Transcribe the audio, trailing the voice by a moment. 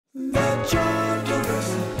The John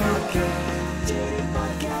Daversa Podcast.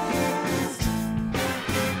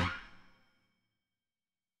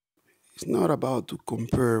 It's not about to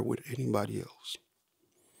compare with anybody else,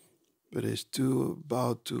 but it's too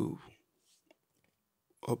about to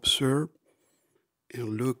observe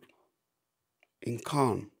and look in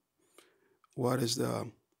calm. What is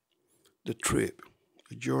the trip,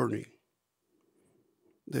 the journey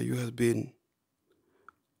that you have been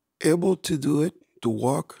able to do it, to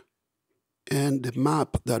walk, and the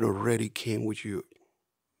map that already came with you.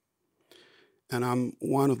 And I'm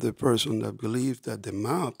one of the person that believe that the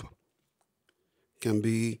map can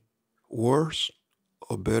be worse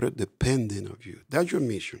or better depending of you. That's your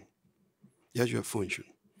mission. That's your function.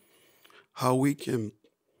 How we can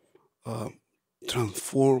uh,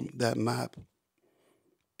 transform that map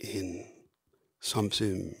in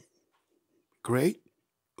something great,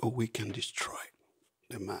 or we can destroy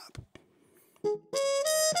the map.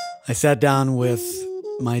 I sat down with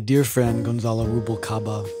my dear friend Gonzalo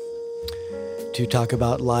Rubalcaba to talk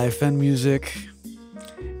about life and music,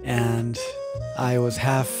 and I was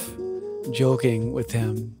half joking with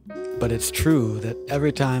him, but it's true that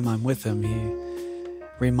every time I'm with him, he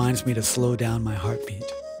reminds me to slow down my heartbeat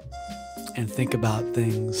and think about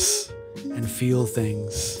things and feel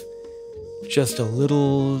things just a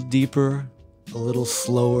little deeper, a little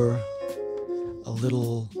slower, a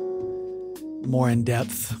little more in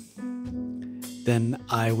depth than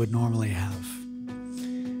I would normally have.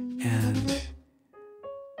 And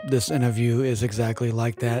this interview is exactly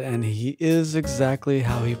like that, and he is exactly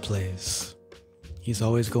how he plays. He's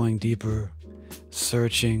always going deeper,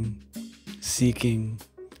 searching, seeking,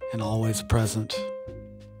 and always present.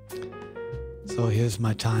 So here's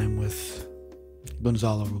my time with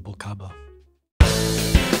Gonzalo Rubalcaba.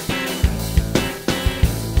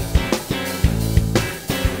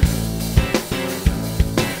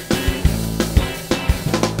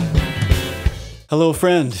 Hello,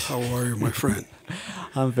 friend. How are you, my friend?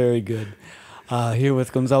 I'm very good. Here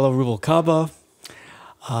with Gonzalo Rubalcaba.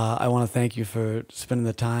 I want to thank you for spending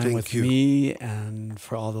the time with me, and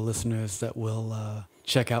for all the listeners that will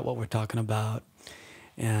check out what we're talking about.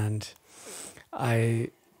 And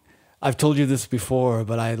I've told you this before,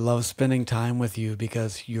 but I love spending time with you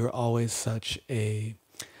because you're always such a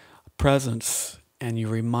presence, and you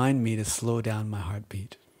remind me to slow down my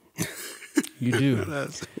heartbeat. You do.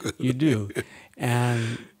 That's good. You do.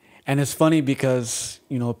 And it's funny because,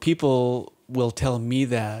 you know, people will tell me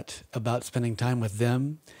that about spending time with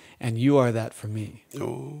them, and you are that for me.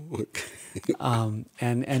 Oh, okay.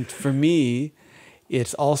 And for me,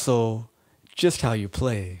 it's also just how you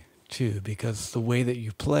play too, because the way that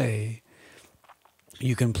you play,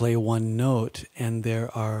 you can play one note, and there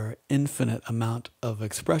are infinite amount of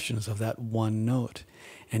expressions of that one note.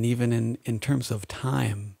 And even in terms of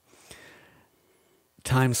time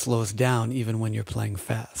slows down even when you're playing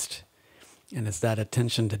fast. And it's that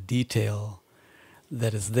attention to detail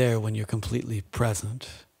that is there when you're completely present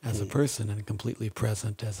as a person and completely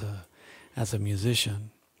present as a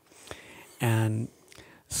musician. And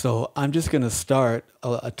so I'm just going to start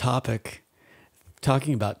a topic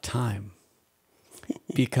talking about time,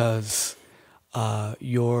 because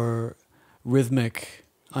your rhythmic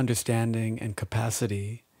understanding and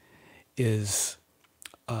capacity is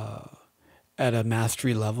at a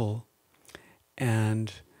mastery level.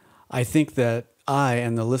 And I think that I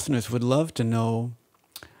and the listeners would love to know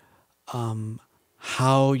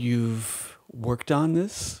how you've worked on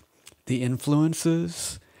this, the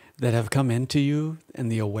influences that have come into you,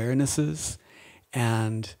 and the awarenesses,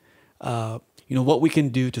 and you know, what we can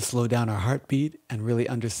do to slow down our heartbeat and really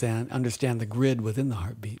understand the grid within the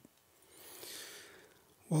heartbeat.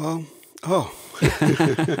 Well,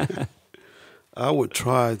 I would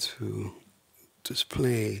try to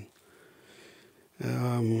explain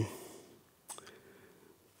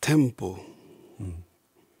tempo.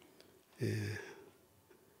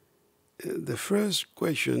 The first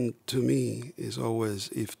question to me is always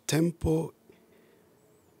if tempo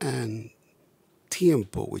and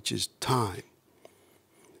tiempo, which is time,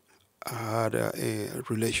 had a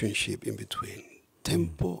relationship in between.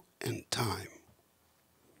 Tempo and time.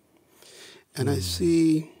 And I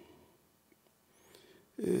see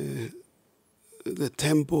the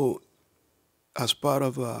tempo as part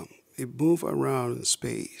of it move around in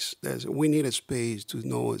space. We need a space to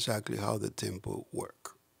know exactly how the tempo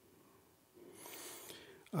work.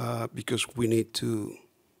 Because we need to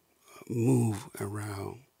move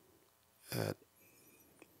around at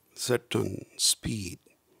certain speed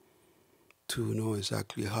to know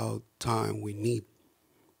exactly how time we need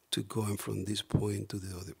to go from this point to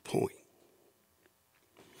the other point.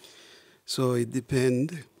 So it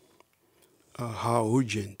depends how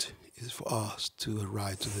urgent it is for us to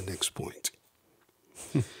arrive to the next point.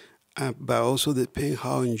 But also depend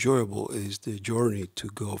how enjoyable is the journey to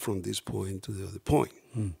go from this point to the other point.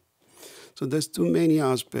 Mm. So there's too many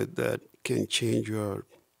aspects that can change your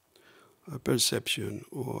perception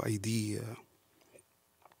or idea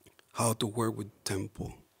how to work with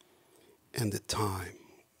tempo and the time.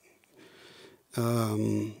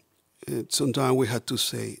 Sometimes we have to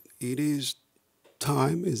say it is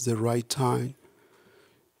time is the right time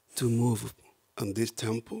to move on this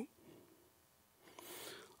tempo.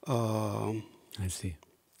 I see.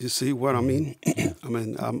 You see what I mean? I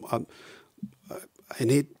mean, I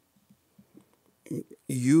need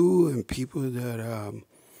you and people that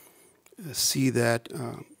see that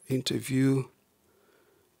interview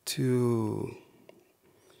to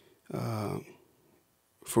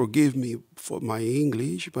forgive me for my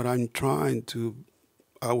English, but I'm trying to,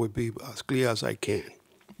 I will be as clear as I can.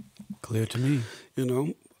 Clear to me. You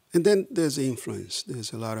know? And then there's influence.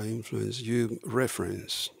 There's a lot of influence. You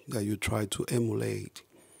reference that you try to emulate.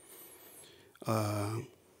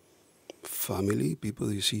 Family,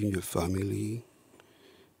 people you see in your family,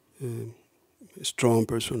 strong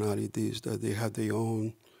personalities that they have their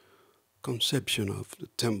own conception of the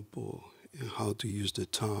tempo and how to use the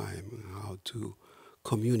time and how to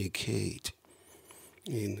communicate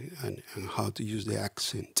and how to use the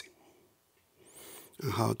accent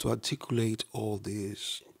and how to articulate all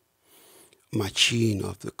this machine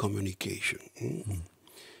of the communication.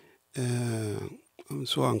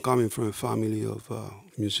 So I'm coming from a family of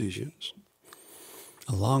musicians.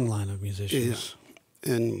 A long line of musicians.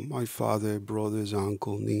 Yeah. And my father, brothers,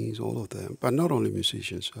 uncle, niece, all of them. But not only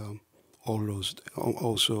musicians, all those,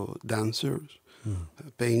 also dancers,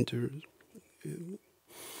 painters.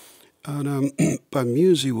 And but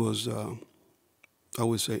music was, I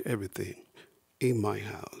would say, everything in my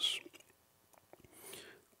house.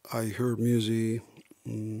 I heard music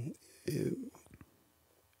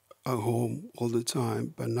at home all the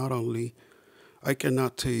time, but not only, I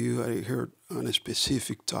cannot tell you I heard on a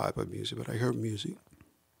specific type of music, but I heard music.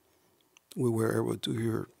 We were able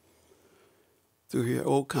to hear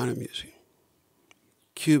all kind of music.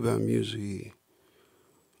 Cuban music,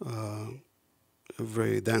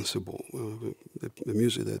 very danceable, the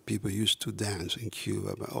music that people used to dance in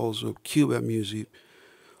Cuba, but also Cuban music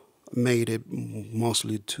made it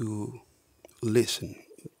mostly to listen,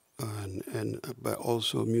 but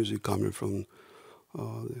also music coming from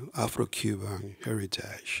the Afro-Cuban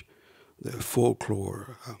heritage, the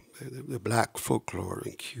folklore, the black folklore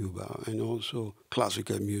in Cuba, and also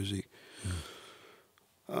classical music,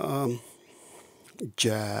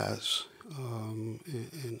 jazz,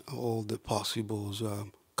 and all the possible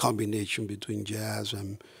combination between jazz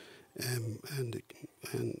and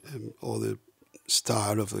all the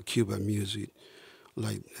style of the Cuban music,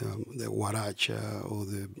 like the guaracha or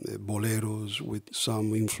the boleros with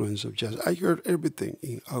some influence of jazz. I heard everything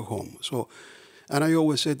at home. So, and I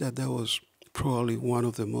always said that was probably one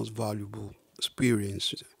of the most valuable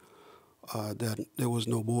experiences. That there was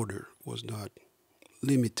no border, was not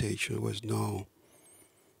limitation, was no.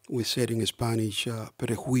 We said in Spanish,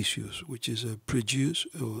 prejuicios, which is a prejudice.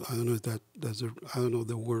 I don't know if that's I don't know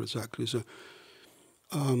the word exactly. So,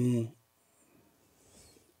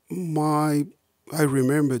 I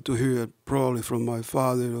remember to hear it probably from my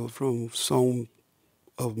father or from some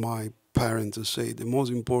of my parents to say the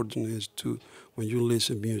most important is to, when you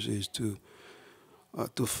listen to music, is to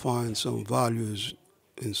find some values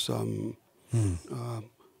and some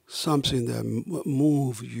something that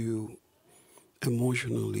move you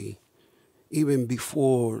emotionally, even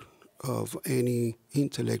before of any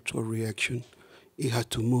intellectual reaction. It had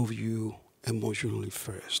to move you emotionally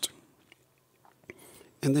first.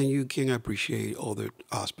 And then you can appreciate other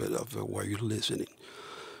aspects of what you're listening.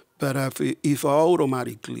 But if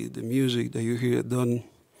automatically the music that you hear don't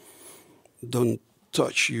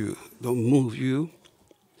touch you, don't move you,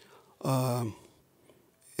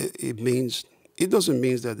 it doesn't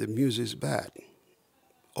mean that the music is bad.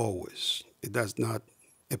 Always, it does not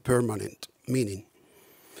a permanent meaning.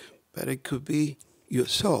 But it could be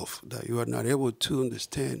yourself that you are not able to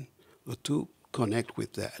understand or to connect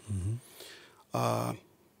with that. Mm-hmm.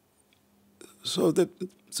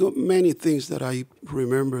 So many things that I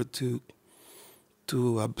remember to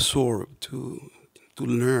absorb, to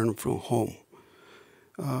learn from home.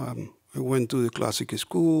 I went to the classical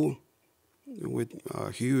school with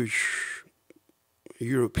huge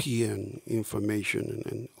European information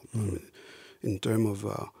and in terms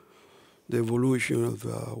of the evolution of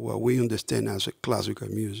what we understand as a classical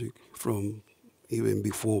music from even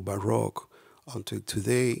before Baroque until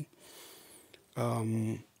today.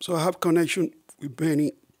 So I have connection with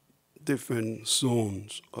many different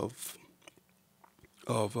zones of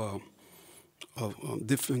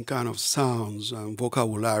different kind of sounds and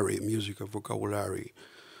vocabulary, musical vocabulary,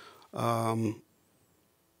 um,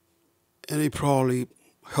 and it probably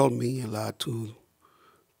helped me a lot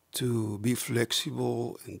to be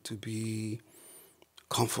flexible and to be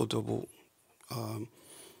comfortable, um,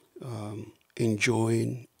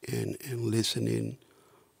 enjoying and listening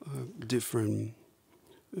different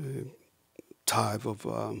uh, type of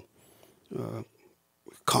uh,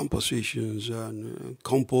 compositions and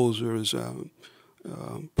composers,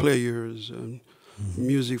 players, and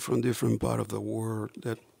music from different part of the world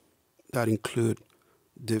that include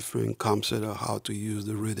different concepts of how to use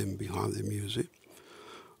the rhythm behind the music,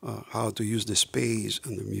 how to use the space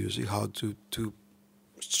in the music, how to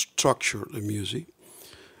structure the music.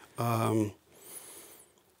 Um,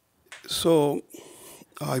 so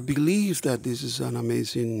I believe that this is an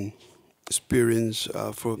amazing experience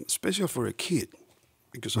for, especially for a kid,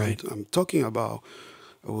 because Right. I'm talking about.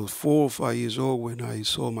 I was 4 or 5 years old when I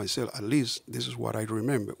saw myself. At least this is what I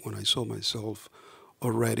remember when I saw myself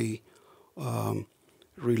already um,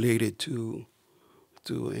 related to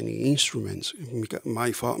any instruments.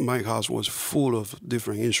 My house was full of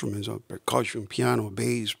different instruments, percussion, piano,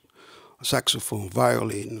 bass, saxophone,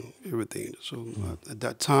 violin, everything. So at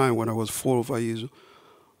that time, when I was 4 or 5 years old,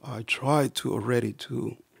 I tried to already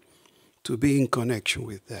to be in connection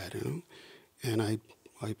with that, and I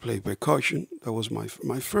played percussion. That was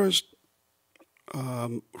my first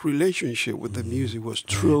relationship with the music was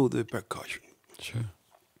Right. through the percussion. Sure.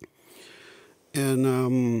 And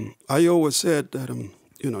I always said that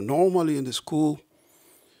normally in the school,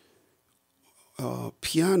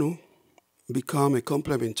 piano become a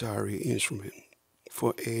complementary instrument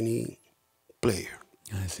for any player,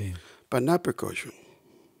 I see. but not percussion.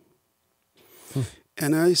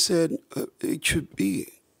 And I said it should be,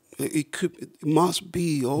 it must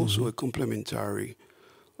be also a complementary.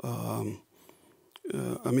 Um,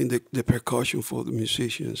 I mean, the percussion for the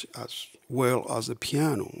musicians as well as the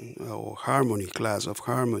piano or harmony, class of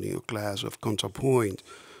harmony or class of counterpoint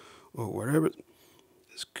or whatever.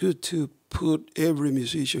 It's good to put every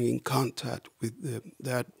musician in contact with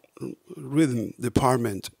that rhythm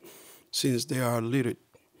department since they are little,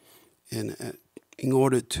 and in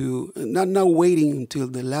order to not waiting until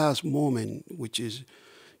the last moment, which is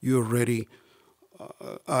you already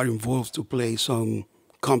are involved to play some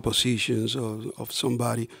compositions of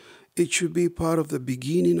somebody. It should be part of the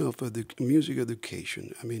beginning of the music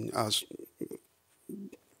education. I mean, as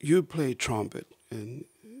you play trumpet, and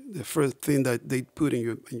the first thing that they put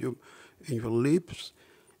in your lips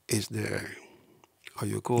is the, how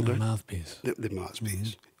you call The that, mouthpiece. the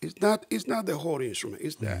mouthpiece. It's not the whole instrument.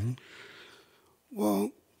 It's that.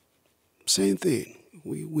 Well, same thing.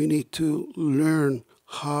 We need to learn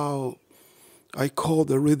how I call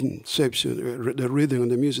the rhythm section, the rhythm of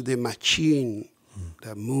the music, the machine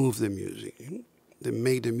that moves the music. They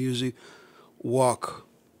make the music walk.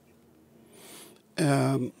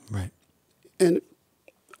 Right. And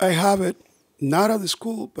I have it not at the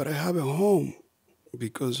school, but I have it home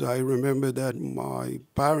because I remember that my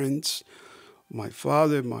parents, my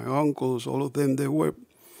father, my uncles, all of them,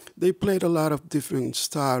 they played a lot of different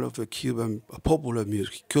style of the Cuban popular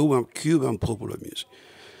music, Cuban popular music.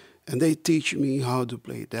 And they teach me how to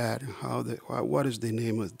play that, what is the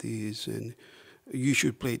name of this, and you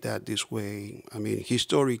should play that this way. I mean,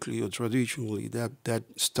 historically or traditionally, that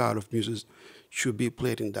style of music should be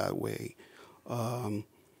played in that way. Um,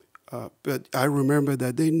 but I remember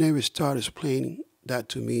that they never started explaining that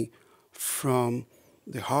to me from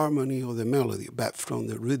the harmony or the melody, but from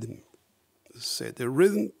the rhythm. Said the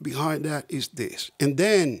rhythm behind that is this, and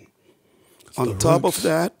then It's the on top of roots.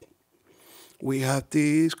 that, we have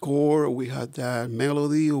this chord, we have that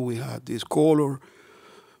melody, or we have this color.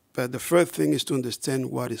 But the first thing is to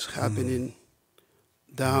understand what is happening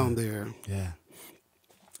down there. Yeah.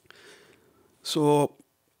 So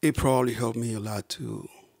it probably helped me a lot too.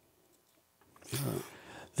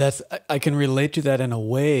 I can relate to that in a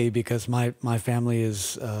way because my family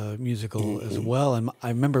is musical as well. And I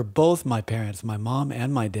remember both my parents, my mom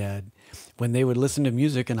and my dad, when they would listen to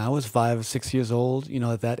music, and I was 5, 6 years old,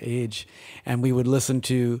 at that age, and we would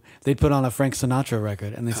they'd put on a Frank Sinatra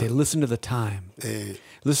record, and they'd say, listen to the time.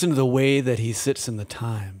 Listen to the way that he sits in the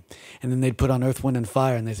time. And then they'd put on Earth, Wind, and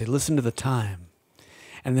Fire, and they'd say, listen to the time.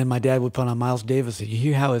 And then my dad would put on Miles Davis. You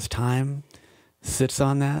hear how his time sits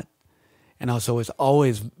on that? And I was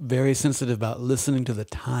always very sensitive about listening to the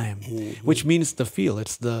time, which means the feel.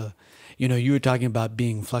 It's you were talking about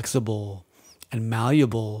being flexible and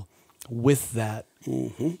malleable with that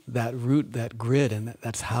that root, that grid, and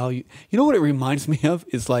that's how you know what it reminds me of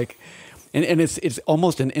is like, and it's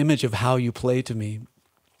almost an image of how you play to me,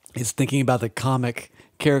 is thinking about the comic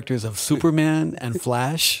characters of Superman and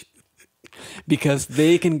Flash, because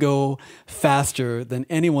they can go faster than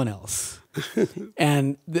anyone else.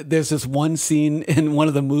 And there's this one scene in one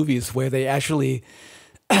of the movies where they actually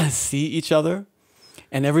see each other,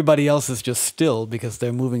 and everybody else is just still because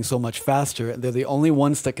they're moving so much faster. They're the only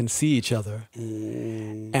ones that can see each other.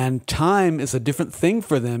 And time is a different thing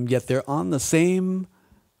for them, yet they're on the same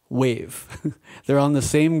wave. They're on the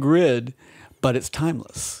same grid, but it's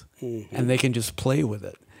timeless. And they can just play with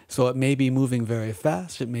it. So it may be moving very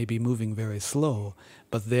fast, it may be moving very slow,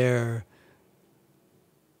 but there's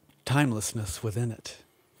timelessness within it.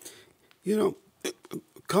 You know,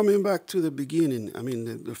 coming back to the beginning, I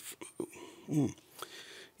mean,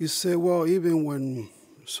 you say, well, even when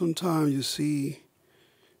sometimes you see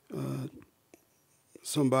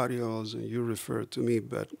somebody else, and you refer to me,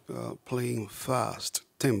 but playing fast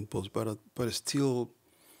tempos, but still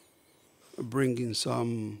bringing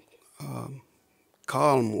some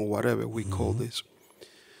calm or whatever we call this.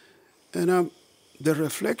 And the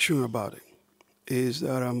reflection about it is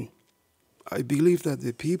that I believe that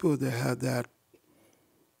the people that have that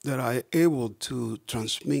are able to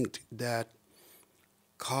transmit that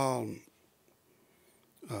calm,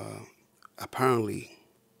 apparently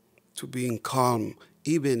to being calm,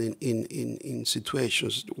 even in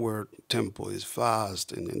situations where tempo is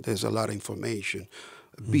fast and there's a lot of information,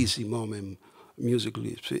 a busy moment,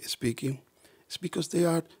 musically speaking, it's because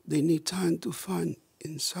they need time to find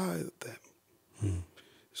inside of them.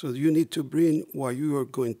 So you need to bring what you are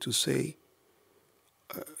going to say,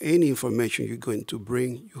 any information you're going to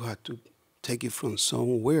bring, you have to take it from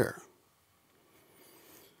somewhere.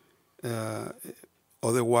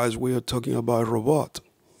 Otherwise, we are talking about a robot,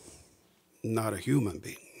 not a human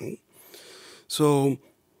being. So,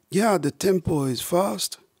 yeah, the tempo is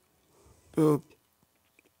fast, but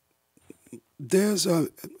there's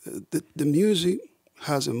the music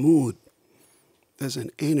has a mood, there's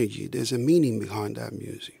an energy, there's a meaning behind that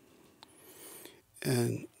music.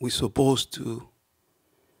 And we're supposed to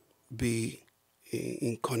be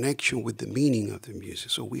in connection with the meaning of the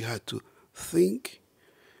music. So we had to think,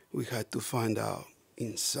 we had to find out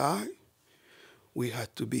inside, we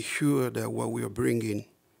had to be sure that what we are bringing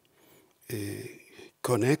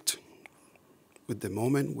connect with the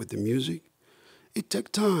moment, with the music. It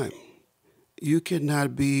takes time. You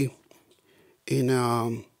cannot be in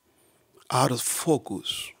out of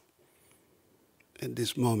focus at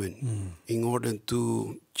this moment in order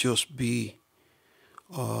to just be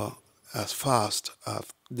as fast as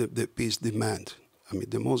the piece demand. I mean,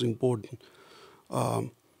 the most important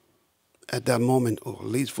at that moment, or at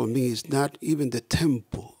least for me, is not even the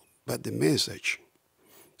tempo, but the message.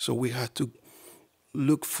 So we have to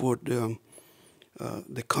look for the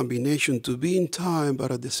combination to be in time,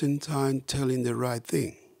 but at the same time telling the right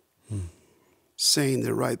thing, saying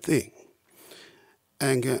the right thing.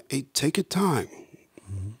 And it takes a time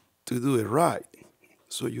to do it right.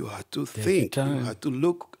 So you have to think, you have to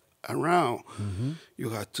look around,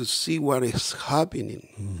 you have to see what is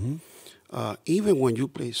happening. Even when you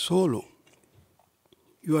play solo,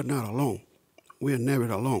 you are not alone. We are never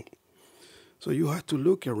alone. So you have to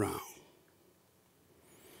look around.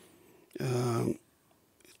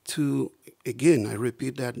 Again, I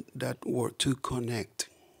repeat that word, to connect.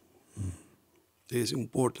 It is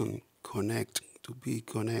important, to be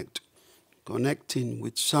connecting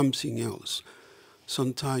with something else.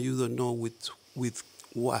 Sometimes you don't know with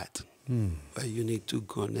what, but you need to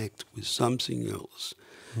connect with something else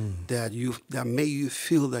that make you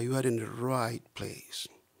feel that you are in the right place,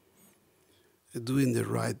 doing the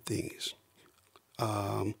right things.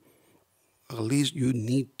 At least you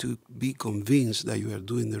need to be convinced that you are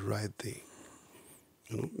doing the right thing.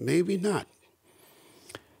 Maybe not.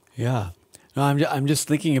 Yeah. No, I'm just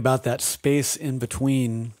thinking about that space in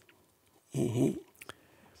between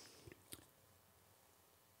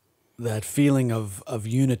that feeling of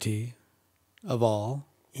unity of all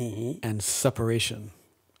and separation.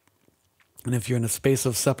 And if you're in a space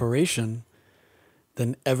of separation,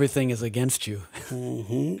 then everything is against you.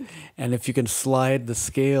 And if you can slide the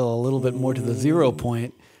scale a little bit more to the 0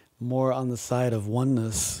 point, more on the side of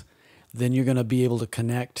oneness, then you're going to be able to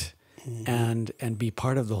connect and be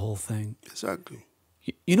part of the whole thing. Exactly.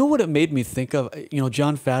 You know what it made me think of?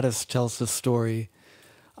 John Faddis tells this story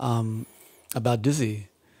about Dizzy,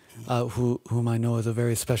 whom I know is a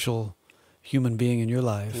very special human being in your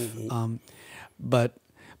life. But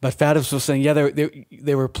Faddis was saying,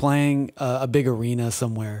 they were playing a big arena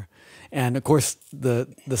somewhere, and of course the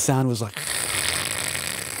sound was like,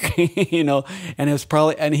 you know, and it was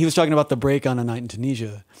probably, and he was talking about the break on A Night in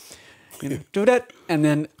Tunisia. You know, do that, and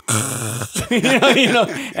then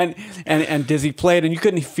and Dizzy played, and you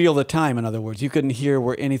couldn't feel the time. In other words, you couldn't hear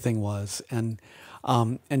where anything was, and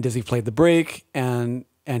Dizzy played the break, and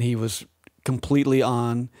he was completely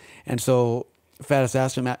on, and so Faddis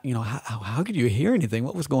asked him, you know, how could you hear anything?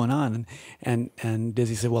 What was going on? And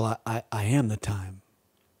Dizzy said, well, I am the time.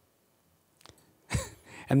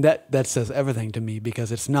 And that says everything to me,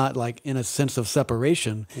 because it's not like in a sense of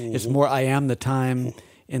separation. Mm-hmm. It's more, I am the time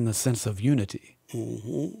in the sense of unity.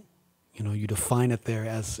 Mm-hmm. You know, you define it there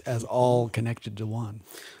as all connected to one.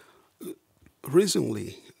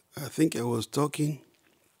 Recently, I think I was talking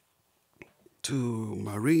to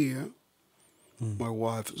Maria, my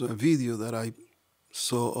wife, a video that I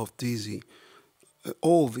saw of Dizzy, an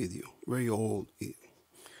old video, very old.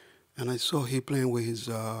 And I saw he playing with his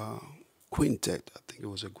quintet. I think it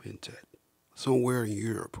was a quintet, somewhere in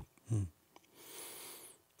Europe.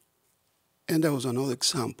 And that was another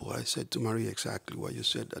example. I said to Maria exactly what you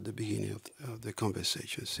said at the beginning of the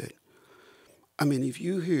conversation. I said, I mean, if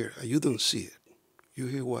you hear, you don't see it, you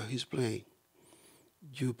hear what he's playing,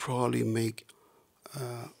 you probably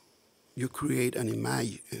you create an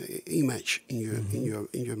image in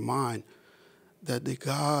your mind that the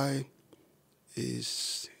guy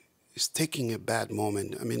is taking a bad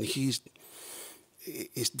moment. I mean,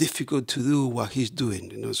 it's difficult to do what he's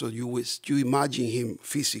doing, you know. So you imagine him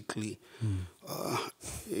physically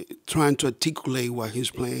trying to articulate what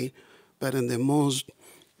he's playing, but in the most,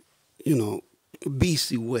 you know,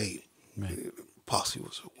 busy way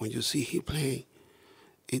possible. So when you see him playing,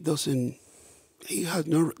 there's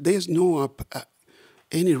no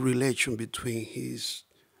any relation between his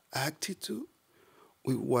attitude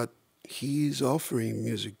with what he's offering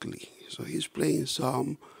musically. So he's playing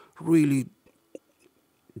some really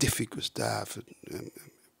difficult stuff,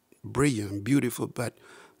 brilliant, beautiful, but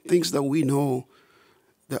things that we know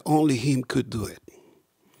that only him could do it.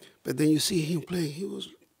 But then you see him playing, he was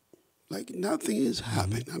like nothing is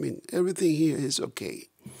happening. I mean, everything here is okay.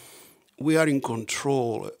 We are in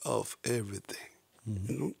control of everything,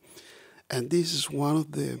 you know. And this is one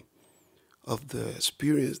of the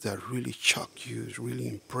experience that really shock you, really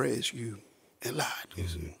impress you a lot. You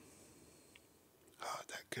see, how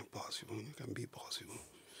that can be possible.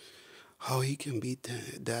 How he can be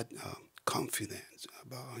that confident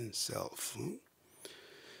about himself.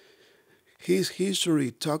 His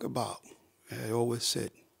history talk about, I always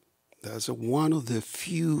said, that's one of the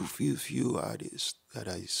few artists that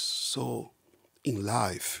I saw in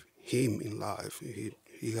life, him alive,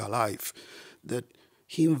 that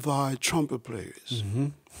he invited trumpet players,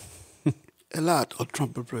 a lot of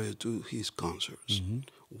trumpet players to his concerts.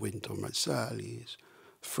 Wynton Marsalis,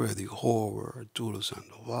 Freddie Howard, Arturo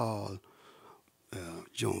Sandoval,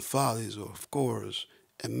 John Faddis, of course,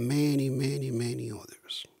 and many, many, many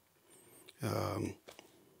others.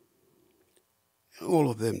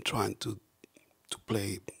 All of them trying to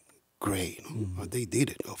play great. You know? They did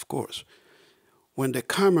it, of course. When the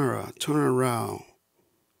camera turned around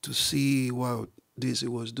to see what Dizzy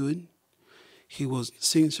was doing, he was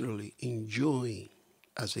sincerely enjoying,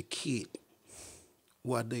 as a kid,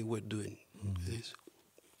 what they were doing.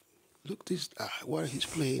 Look, this what he's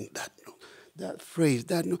playing, that phrase,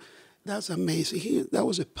 that's amazing. That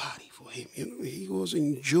was a party for him. You know, he was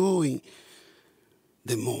enjoying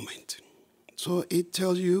the moment. So it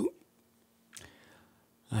tells you.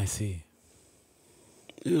 I see.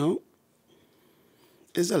 You know,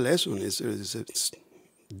 it's a lesson. It's a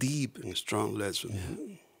deep and strong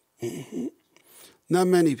lesson. Yeah. Not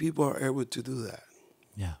many people are able to do that.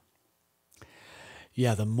 Yeah.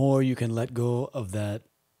 Yeah, the more you can let go of that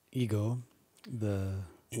ego, the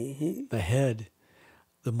head,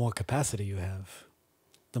 the more capacity you have.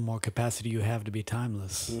 The more capacity you have to be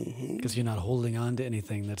timeless, because you're not holding on to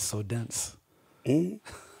anything that's so dense.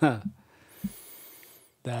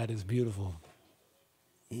 That is beautiful.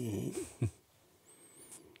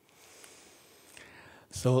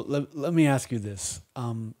 So let me ask you this.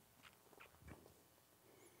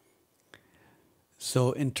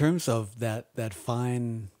 So in terms of that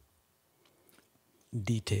fine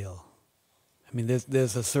detail, I mean,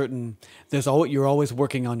 you're always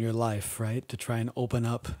working on your life, right? To try and open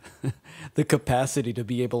up the capacity to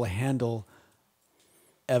be able to handle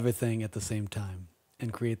everything at the same time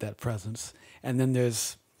and create that presence. And then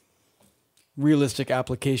there's realistic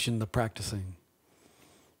application, the practicing.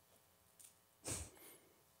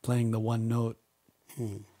 Playing the one note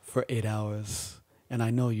for 8 hours. And I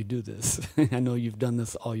know you do this. I know you've done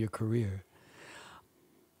this all your career.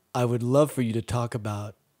 I would love for you to talk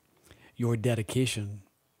about your dedication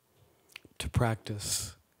to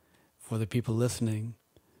practice for the people listening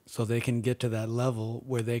so they can get to that level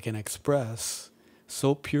where they can express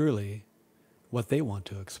so purely what they want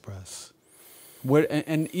to express? Where,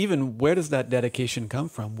 and even where does that dedication come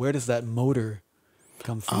from? Where does that motor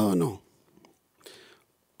come I from? don't know.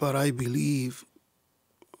 But I believe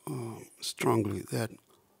strongly that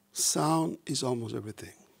sound is almost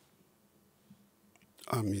everything.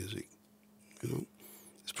 Our music, you know,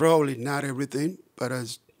 it's probably not everything, but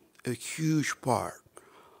it's a huge part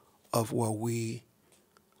of what we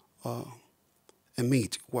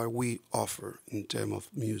emit, what we offer in terms of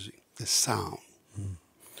music, the sound.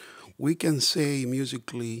 We can say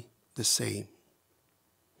musically the same.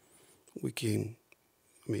 We can,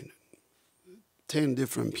 I mean, 10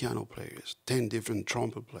 different piano players, 10 different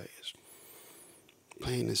trumpet players,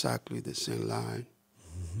 playing exactly the same line.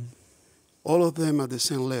 All of them at the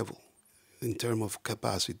same level in terms of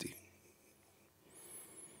capacity.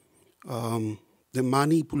 The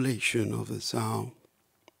manipulation of the sound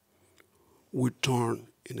would turn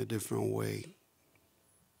in a different way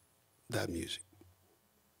that music.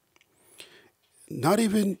 Not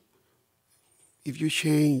even if you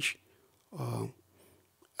change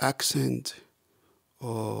accent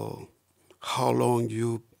or how long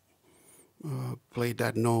you play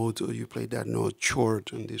that note, or you play that note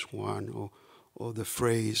short on this one, or the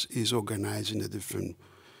phrase is organized in a different,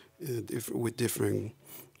 with different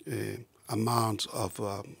amounts of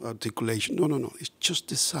articulation. No. It's just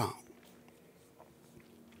the sound.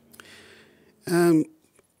 And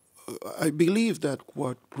I believe that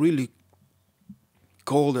what really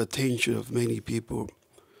called the attention of many people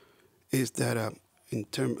is that in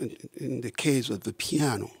the case of the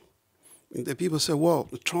piano, the people say, well,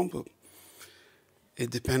 the trumpet, it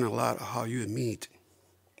depends a lot on how you emit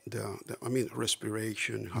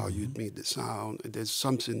respiration, how you emit the sound. There's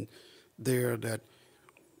something there that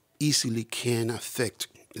easily can affect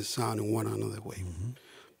the sound in one another way.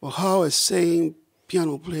 But how a same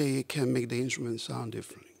piano player can make the instrument sound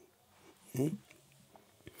differently.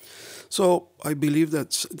 So I believe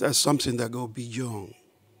that's something that goes beyond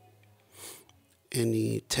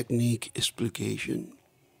any technique explication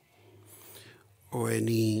or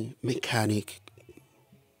any mechanic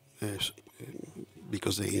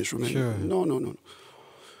because the instrument. Sure. No.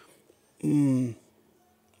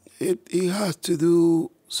 It has to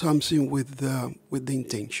do something with the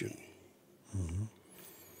intention.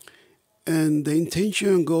 And the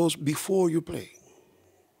intention goes before you play.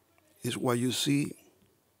 It's what you see.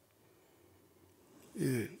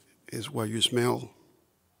 It's what you smell.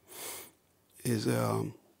 Is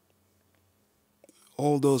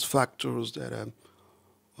all those factors that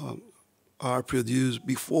are produced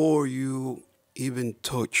before you even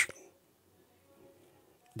touch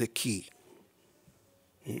the key.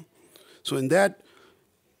 So in that,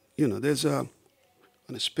 there's a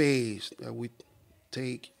space that we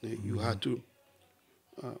take. You have to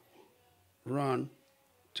run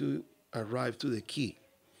to arrive to the key.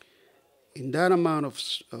 In that amount of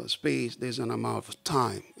space, there's an amount of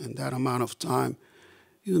time. And that amount of time,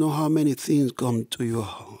 you know how many things come to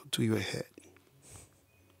your head.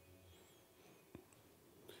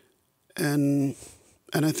 And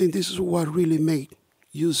I think this is what really makes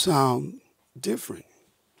you sound different.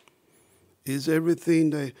 Is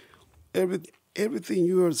everything everything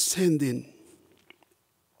you are sending,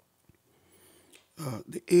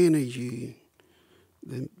 the energy,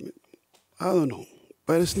 I don't know.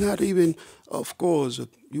 But it's not even, of course,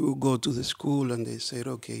 you go to the school and they said,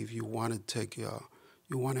 okay, if you want to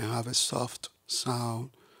you want to have a soft sound,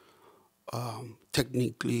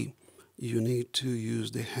 technically, you need to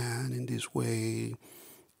use the hand in this way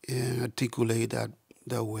and articulate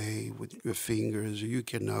that way with your fingers. You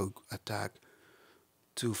cannot attack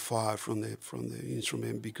too far from the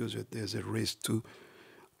instrument because there's a risk to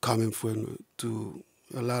coming to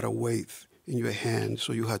a lot of weight in your hand,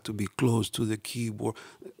 so you have to be close to the keyboard.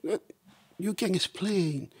 You can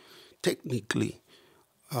explain technically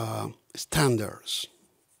standards,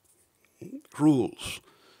 rules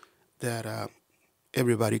that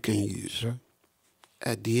everybody can use. Sure.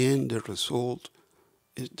 At the end, the result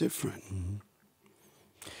is different.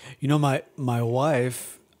 You know, my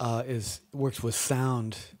wife works with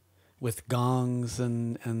sound, with gongs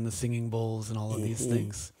and the singing bowls and all of these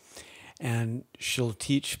things. And she'll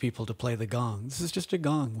teach people to play the gong. This is just a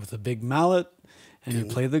gong with a big mallet, and you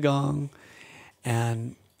play the gong.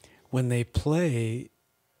 And when they play,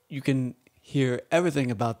 you can hear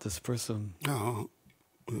everything about this person.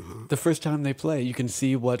 The first time they play, you can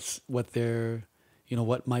see what they're,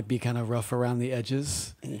 what might be kind of rough around the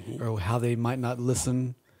edges, or how they might not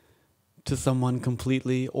listen to someone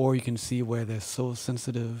completely, or you can see where they're so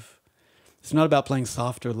sensitive It's not about playing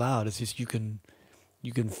soft or loud. It's just you can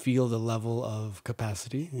feel the level of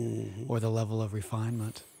capacity or the level of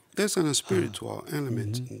refinement. There's a spiritual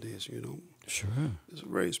element in this, Sure. It's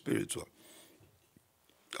very spiritual.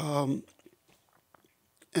 And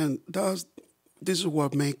this is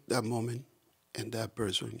what makes that moment and that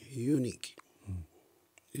person unique.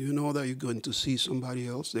 You know that you're going to see somebody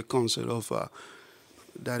else, the concept of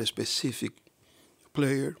that specific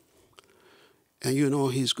player, and you know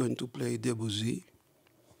he's going to play Debussy,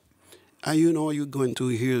 and you know you're going to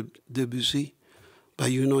hear Debussy, but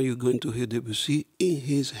you know you're going to hear Debussy in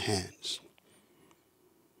his hands.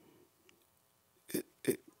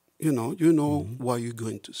 You know what you're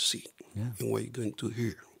going to see and what you're going to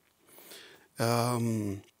hear.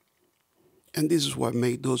 And this is what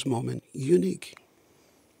made those moments unique.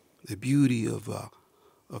 The beauty of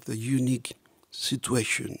the unique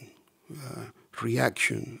situation,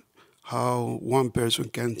 reaction, how one person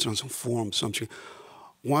can transform something.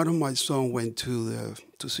 One of my sons went to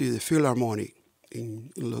see the Philharmonic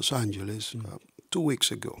in Los Angeles 2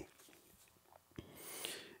 weeks ago.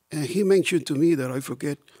 And he mentioned to me that I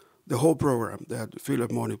forget the whole program that the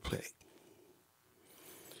Philharmonic played.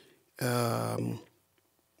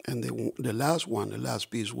 And the last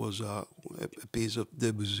piece was a piece of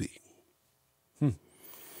Debussy.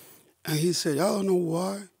 And he said, I don't know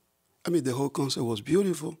why. I mean, the whole concert was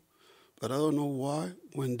beautiful, but I don't know why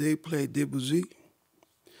when they played Debussy,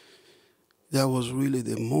 that was really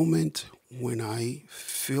the moment when I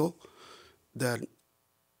feel that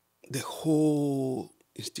the whole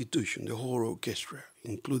institution, the whole orchestra,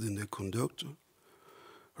 including the conductor,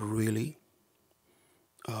 really,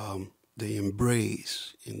 they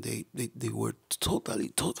embrace and they were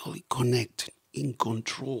totally connected, in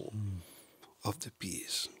control of the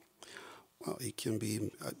piece. Well, it can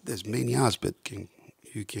be, there's many aspects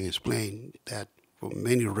you can explain that for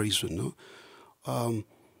many reasons. No?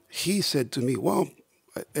 He said to me, well,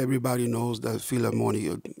 everybody knows that the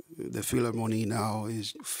Philharmonic now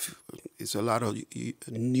is a lot of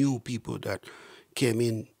new people that came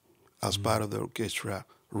in as part of the orchestra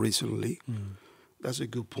recently. That's a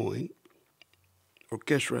good point.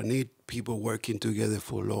 Orchestra need people working together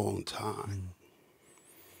for a long time.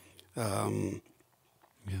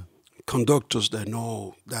 Conductors that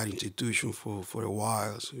know that institution for a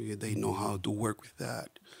while, so they know how to work with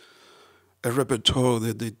that. A repertoire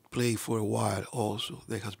that they play for a while also.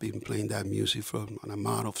 They has been playing that music for an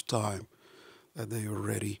amount of time that they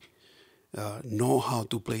already know how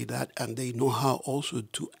to play that, and they know how also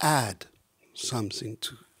to add something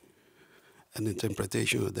to an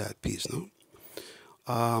interpretation of that piece. No,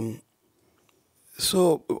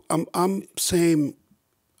 so I'm saying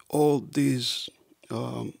all these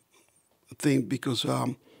things because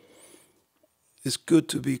it's good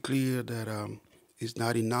to be clear that it's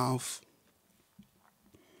not enough.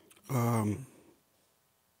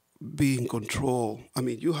 Be in control. I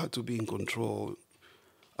mean, you have to be in control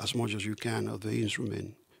as much as you can of the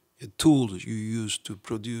instrument, the tools you use to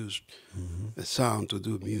produce a sound, to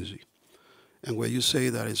do music. And when you say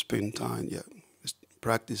that I spend time,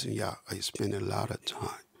 practicing, I spend a lot of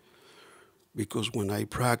time. Because when I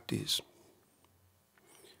practice,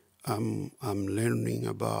 I'm learning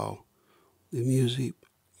about the music,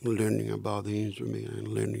 learning about the instrument, and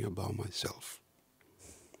learning about myself.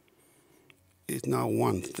 It's not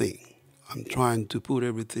one thing. I'm trying to put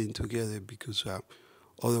everything together because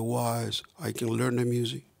otherwise I can learn the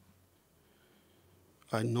music.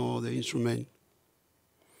 I know the instrument,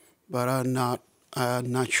 but I'm not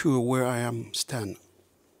sure where I am standing,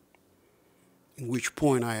 in which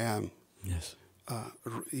point I am,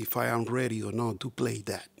 if I am ready or not to play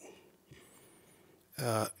that.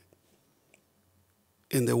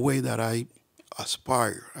 In the way that I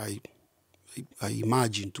aspire, I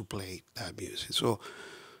imagine to play that music. So,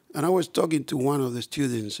 and I was talking to one of the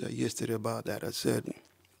students yesterday about that. I said,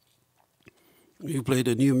 you play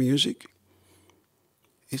the new music.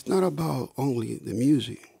 It's not about only the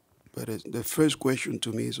music, but the first question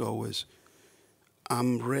to me is always,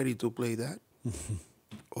 I'm ready to play that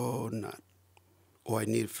or not. Or I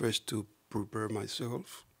need first to prepare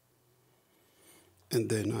myself, and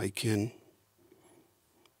then I can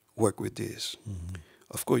work with this.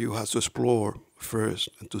 Of course, you have to explore first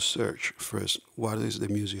and to search first what is the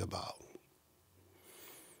music about.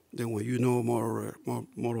 Then when you know more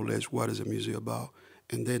or less what is the music about,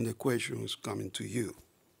 and then the question is coming to you.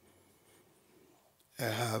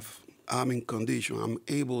 I'm in condition, I'm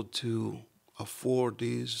able to afford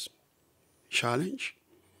this challenge?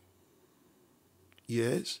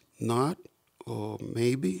 Yes, not, or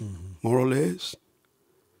maybe, more or less.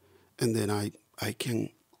 And then I can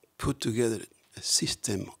put together a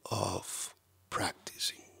system of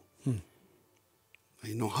practicing. Hmm.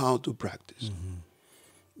 I know how to practice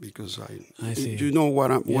because I see. you know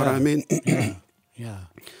what I mean. Yeah. Yeah.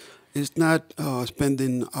 It's not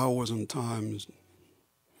spending hours and times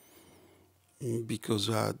because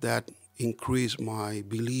that increase my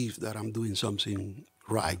belief that I'm doing something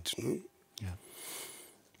right. You know? Yeah.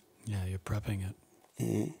 Yeah. You're prepping it.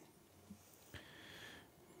 Mhm.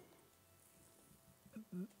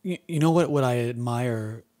 You know what I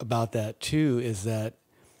admire about that too is that,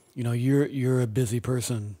 you know, you're a busy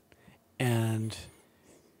person, and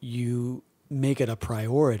you make it a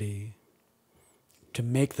priority to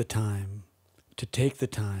make the time, to take the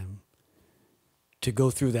time to go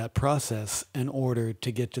through that process in order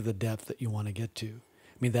to get to the depth that you want to get to.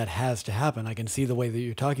 I mean, that has to happen. I can see the way that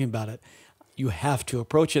you're talking about it. You have to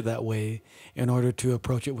approach it that way in order to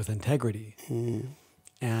approach it with integrity.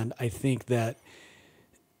 And I think that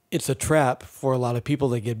it's a trap for a lot of people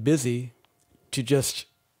that get busy to just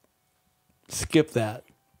skip that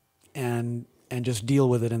and just deal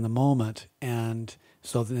with it in the moment. And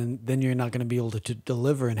so then you're not going to be able to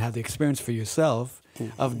deliver and have the experience for yourself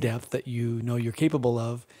of depth that you know you're capable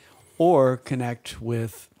of, or connect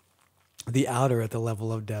with the outer at the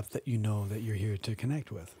level of depth that you know that you're here to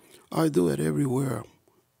connect with. I do it everywhere,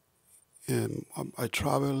 and I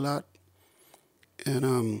travel a lot.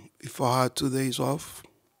 And if I had 2 days off,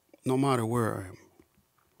 no matter where I am,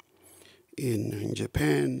 in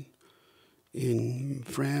Japan, in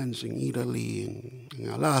France, in Italy, in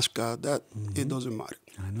Alaska, that it doesn't matter.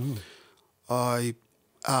 I know. I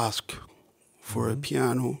ask for a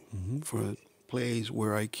piano, for a place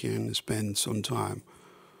where I can spend some time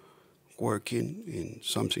working in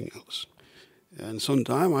something else. And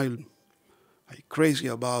sometimes I crazy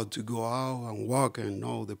about to go out and walk and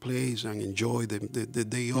know the place and enjoy the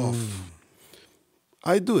day off.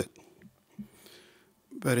 I do it,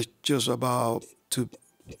 but it's just about to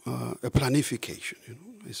a planification. You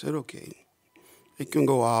know, I said, okay, I can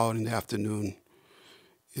go out in the afternoon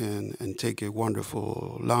and take a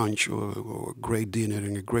wonderful lunch or a great dinner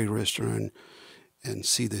in a great restaurant and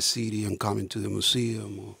see the city and come into the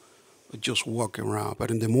museum or just walk around. But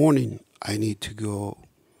in the morning, I need to go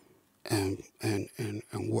and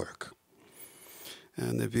work.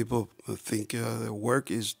 And the people think the work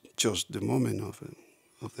is just the moment of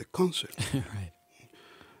the concert. Right.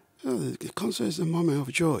 The concert is a moment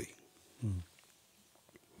of joy.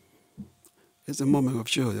 It's a moment of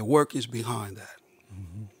joy. The work is behind that.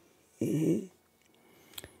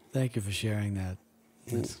 Thank you for sharing that.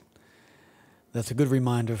 That's a good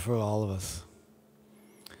reminder for all of us.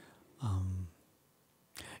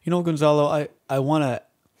 You know, Gonzalo, I want to,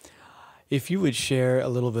 if you would share a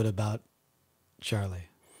little bit about Charlie.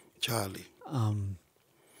 Charlie.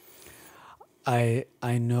 I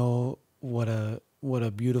know what a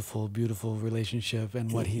beautiful relationship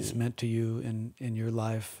and what he's meant to you in your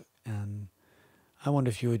life, and I wonder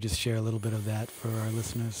if you would just share a little bit of that for our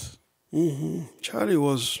listeners. Charlie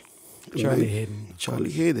was Haden.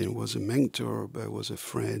 Charlie Haden was a mentor, but was a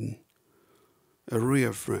friend, a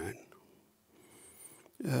real friend.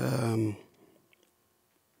 A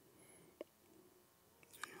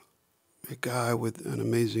guy with an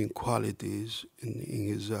amazing qualities in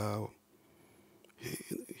his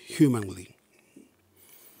humanly.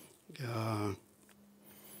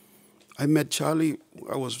 I met Charlie.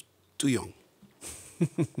 I was too young.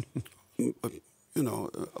 You know,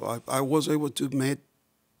 I was able to meet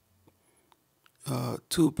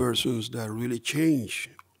two persons that really changed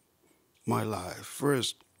my life.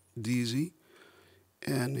 First, Dizzy,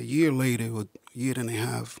 and a year later, a year and a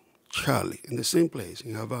half, Charlie, in the same place,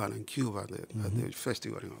 in Havana, in Cuba, at the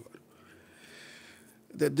festival in Havana.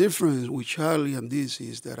 The difference with Charlie and Dizzy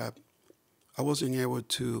is that I wasn't able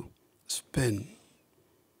to spend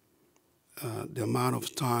the amount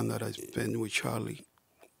of time that I spent with Charlie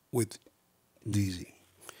with Dizzy.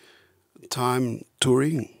 Time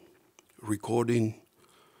touring, recording,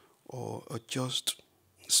 or just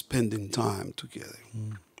spending time together.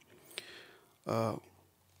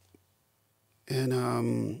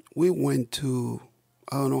 And we went to,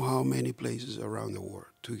 I don't know how many places around the world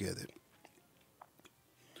together.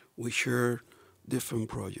 We shared different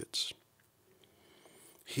projects.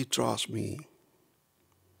 He trusts me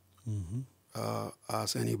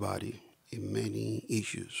as anybody in many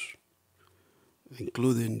issues,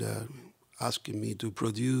 including that asking me to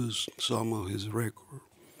produce some of his record.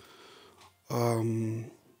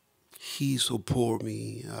 He support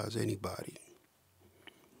me as anybody.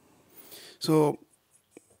 So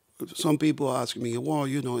some people ask me, well,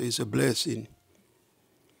 you know, it's a blessing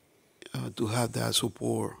to have that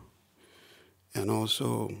support. And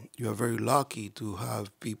also, you are very lucky to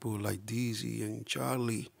have people like Dizzy and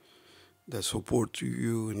Charlie that support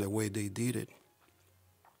you in the way they did it.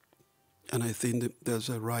 And I think that that's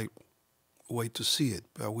a right way to see it.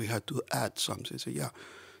 But we had to add something. Say, yeah,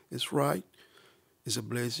 it's right. It's a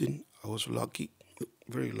blessing. I was lucky,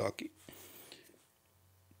 very lucky.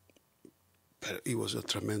 But it was a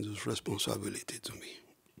tremendous responsibility to me.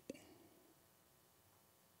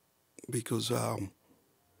 Because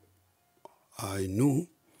I knew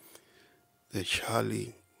that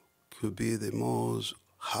Charlie could be the most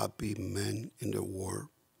happy man in the world.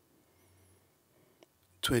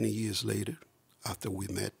 20 years later, after we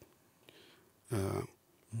met,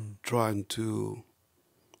 trying to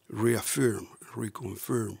reconfirm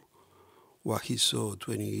what he saw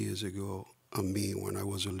 20 years ago on me when I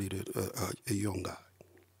was a young guy.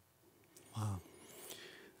 Wow.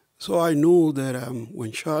 So I knew that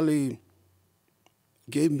when Charlie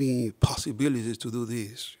gave me possibilities to do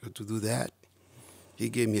this or to do that, he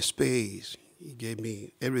gave me space, he gave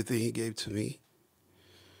me everything he gave to me,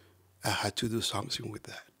 I had to do something with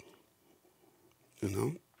that. You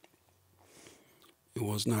know? It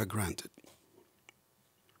was not granted.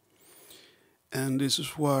 And this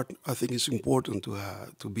is what I think is important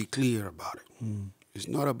to be clear about it. It's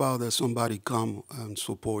not about that somebody come and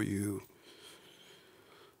support you,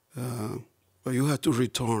 but you have to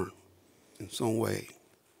return in some way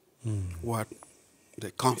what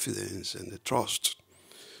the confidence and the trust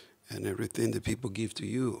and everything that people give to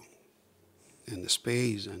you, and the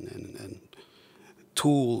space and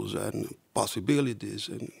tools and possibilities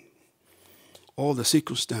and all the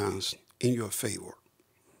circumstance in your favor.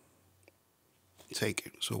 Take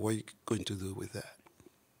it. So what are you going to do with that?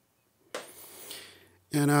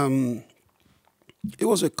 And it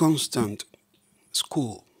was a constant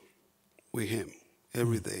school with him.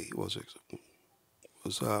 Every day was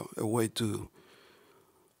a way to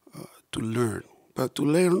learn, but to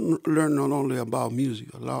learn not only about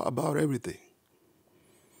music, about everything,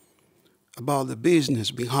 about the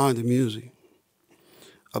business behind the music,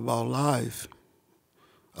 about life,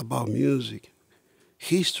 about music,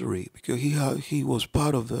 history, because he was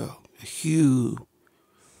part of a huge,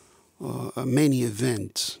 many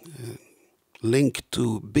events linked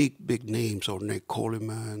to big names, or Nick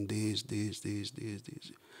Coleman, Dizzy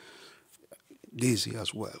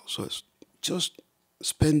as well. So it's just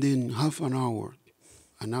spending half an hour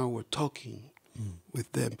talking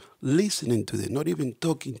with them, listening to them, not even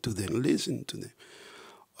talking to them, listening to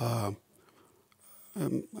them,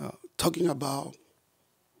 talking about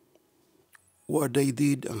what they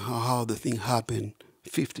did and how the thing happened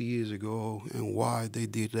 50 years ago and why they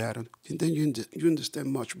did that. And then you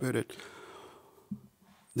understand much better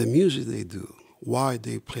the music they do, why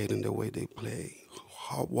they played in the way they play,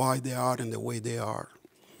 why they are in the way they are.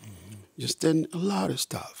 You understand a lot of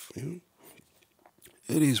stuff. You know?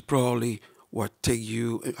 It is probably what take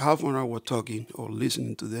you half an hour talking or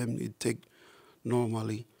listening to them. It take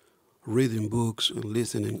normally reading books and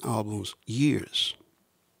listening albums years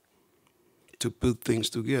to put things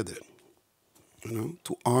together, you know,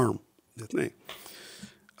 to arm the thing.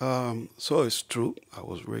 So it's true. I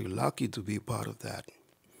was very lucky to be part of that,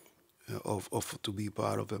 to be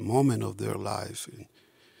part of a moment of their life,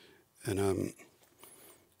 and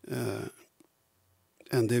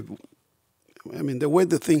they, I mean, the way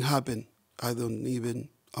the thing happened, I don't even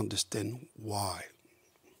understand why.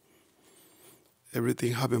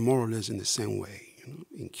 Everything happened more or less in the same way. You know?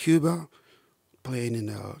 In Cuba, playing in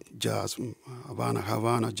a jazz,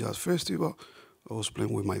 Havana Jazz Festival, I was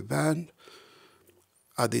playing with my band.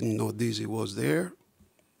 I didn't know Dizzy was there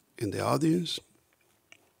in the audience.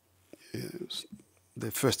 Yes. The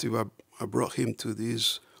festival, I brought him to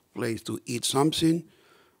this place to eat something.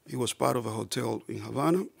 He was part of a hotel in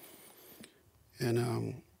Havana.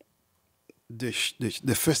 And the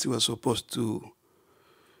festival was supposed to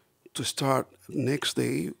start next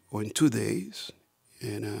day or in 2 days.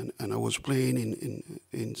 And I was playing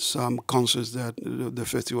in some concerts that the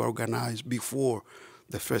festival organized before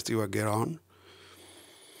the festival get on.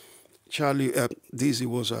 Charlie, Dizzy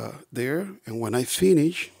was there, and when I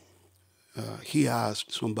finished, he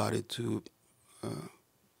asked somebody to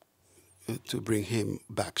bring him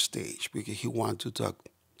backstage because he wanted to talk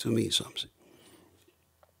to me something.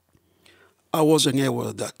 I wasn't able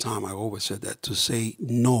at that time, I always said that, to say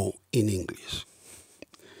no in English.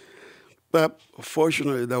 But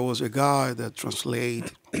fortunately, there was a guy that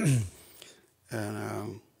translated,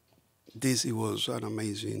 and Dizzy was an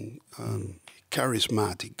amazing,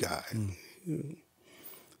 charismatic guy.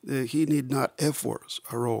 He need not efforts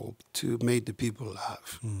at all to make the people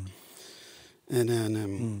laugh. And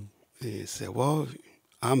then he said, well,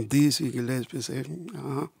 I'm Dizzy Gillespie. I said,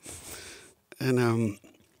 uh-huh. And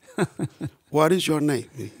what is your name?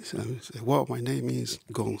 He said, well, my name is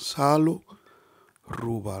Gonzalo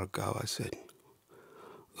Rubalcaba. I said,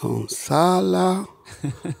 Gonzalo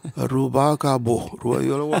Rubalcaba.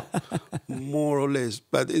 You know what? More or less,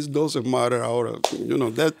 but it doesn't matter how,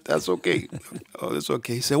 that's okay. Oh, it's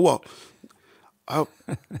okay. He said, well, I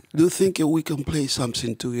do you think we can play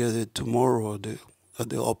something together tomorrow at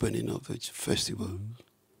the opening of the festival? Mm-hmm.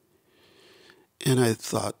 And I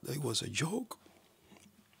thought it was a joke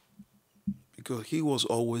because he was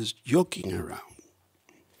always joking around.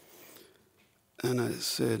 And I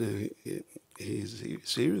said, he's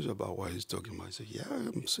serious about what he's talking about? I said, yeah,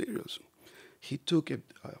 I'm serious. He took a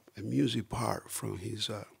music part from his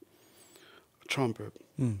trumpet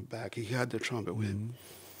back. He had the trumpet with him.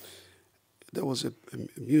 There was a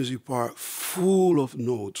music part full of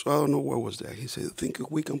notes. I don't know what was that. He said, think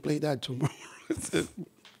we can play that tomorrow? I said,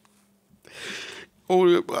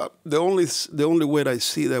 the only way I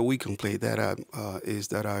see that we can play that is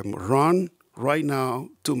that I'm run right now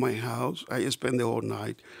to my house. I spend the whole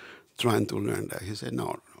night trying to learn that. He said,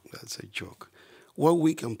 no, that's a joke. What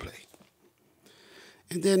we can play.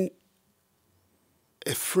 And then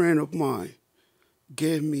a friend of mine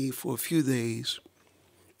gave me for a few days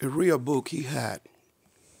a real book he had.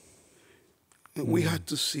 And we had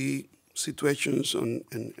to see situations in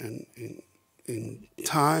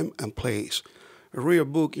time and place. A real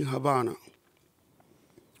book in Havana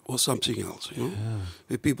or something else, you know? Yeah.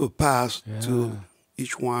 The people passed to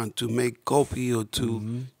each one to make copy or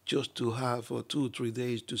to just to have for 2 or 3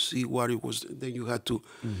 days to see what it was. Then you had to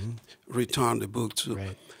return the book to.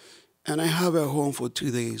 Right. And I have it at home for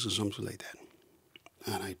 2 days or something like that.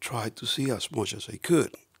 And I tried to see as much as I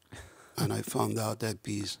could. And I found out that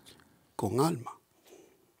piece, Con Alma.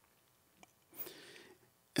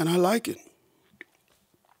 And I like it.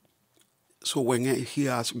 So when he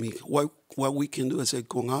asked me what we can do, I said,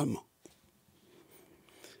 Con Alma.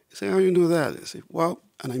 He said, how do you know that? I said, well,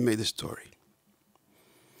 and I made a story.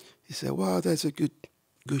 He said, well, that's a good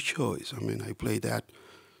choice. I mean, I played that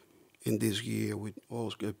in this year with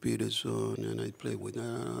Oscar Peterson, and I played with,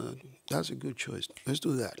 that's a good choice. Let's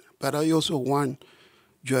do that. But I also want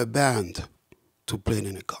your band to play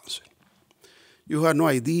in a concert. You had no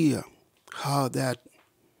idea how that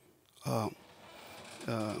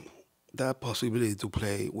possibility to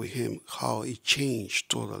play with him, how it changed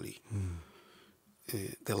totally.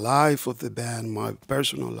 The life of the band, my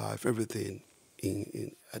personal life, everything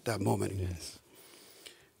at that moment. Yes.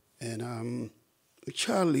 And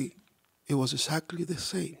Charlie, it was exactly the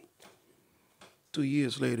same. 2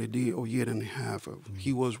 years later, or year and a half,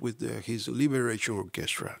 he was with his Liberation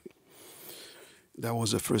Orchestra. That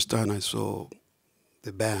was the first time I saw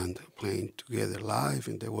the band playing together live,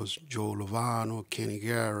 and there was Joe Lovano, Kenny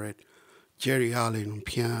Garrett, Jerry Allen on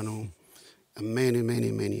piano, and many,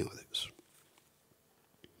 many, many others.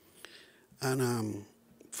 And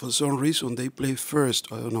for some reason, they played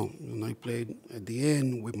first, I don't know, and I played at the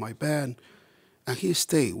end with my band, and he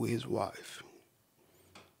stayed with his wife.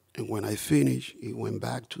 And when I finished, he went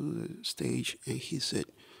back to the stage, and he said,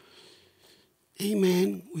 hey,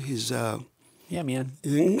 man, with his... yeah, man.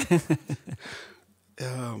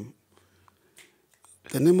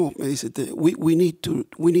 The name of he said, we need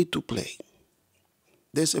to play.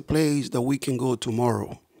 There's a place that we can go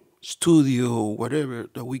tomorrow, studio, whatever,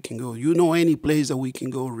 that we can go. You know any place that we can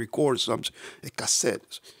go record something, a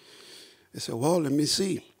cassette. I said, well, let me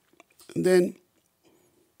see. And then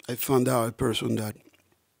I found out a person that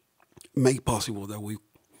made possible that we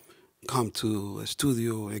come to a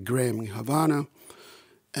studio, a Grammy in Havana,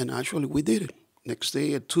 and actually we did it. Next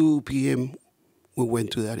day at 2 p.m., we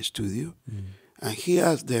went to that studio, and he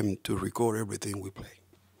asked them to record everything we play.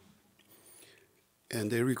 And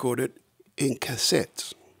they recorded in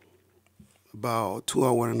cassettes, about 2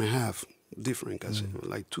 hours and a half, different cassettes,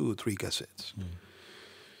 like 2 or 3 cassettes.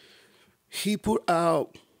 He put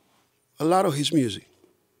out a lot of his music,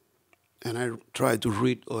 and I tried to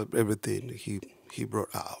read everything he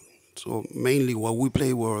brought out. So mainly what we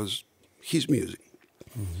played was his music.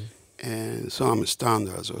 And some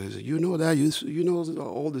standards. So he said, you know that, you know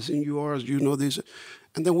all the seniors, you know this.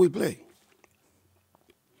 And then we play.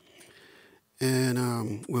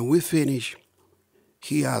 And when we finished,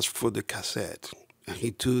 he asked for the cassette. And he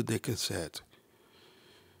took the cassette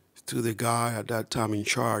to the guy at that time in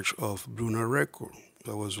charge of Bruna Record.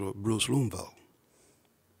 That was Bruce Lumval.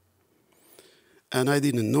 And I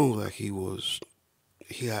didn't know that he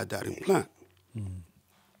had that implant.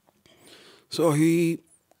 So he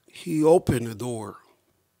opened the door,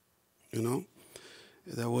 you know.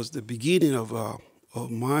 That was the beginning of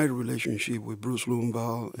of my relationship with Bruce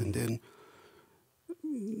Lumbaugh, and then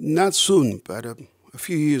not soon, but a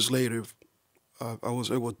few years later, I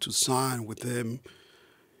was able to sign with them,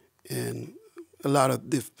 and a lot of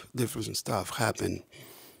different stuff happened.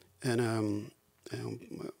 And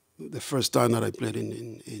the first time that I played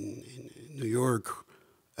in New York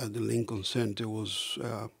at the Lincoln Center was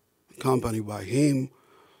accompanied by him,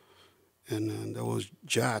 and there was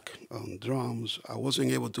Jack on drums. I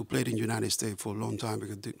wasn't able to play in the United States for a long time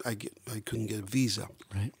because I couldn't get a visa.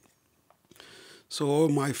 Right. So all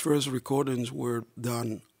my first recordings were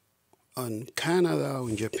done in Canada or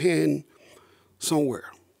in Japan,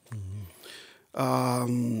 somewhere.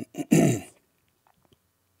 And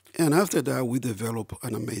after that, we developed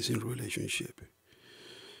an amazing relationship.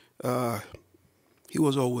 He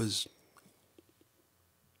was always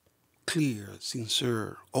clear,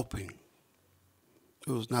 sincere, open.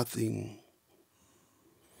 There was nothing,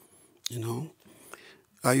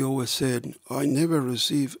 I always said, I never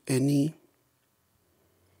received any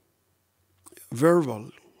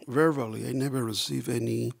verbally, I never received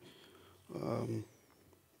any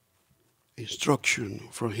instruction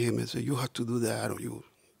from him and say, you have to do that, or you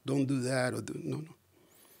don't do that, or no.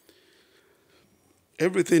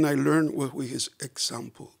 Everything I learned was with his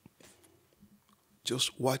example.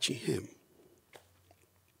 Just watching him.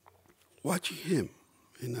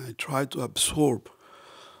 And I tried to absorb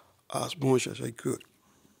as much as I could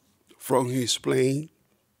from his playing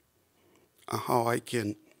and how I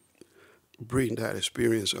can bring that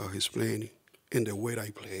experience of his playing in the way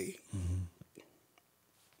I play.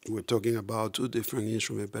 We're talking about two different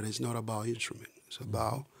instruments, but it's not about instrument. It's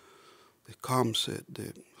about the concept,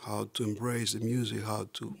 how to embrace the music, how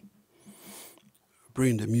to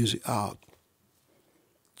bring the music out.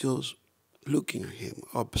 Just looking at him,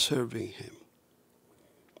 observing him.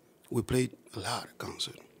 We played a lot of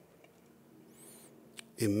concerts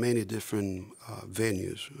in many different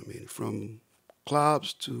venues. I mean, from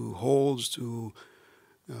clubs to halls to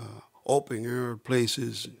open air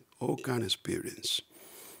places, all kind of experience.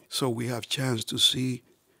 So we have chance to see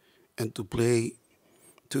and to play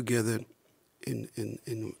together in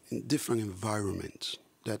different environments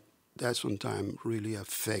that sometimes really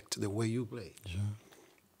affect the way you play. Sure.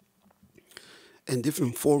 And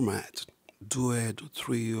different formats, duet,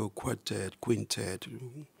 trio, quartet, quintet.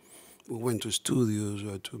 We went to studios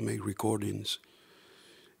to make recordings.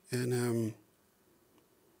 And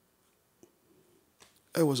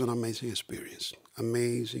it was an amazing experience.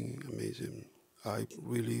 Amazing. I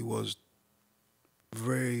really was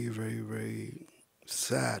very, very, very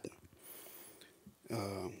sad.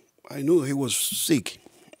 I knew he was sick.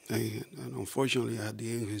 And unfortunately, at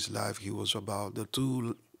the end of his life, he was about the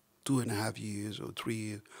 2.5 years or 3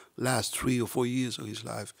 years, last 3 or 4 years of his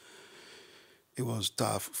life. It was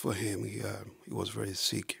tough for him. He was very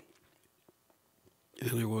sick.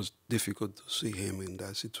 And it was difficult to see him in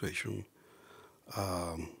that situation.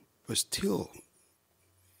 But still,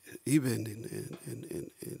 even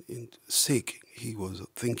in sick, he was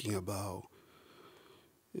thinking about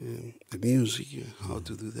the music, how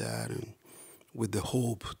to do that, and with the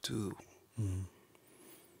hope to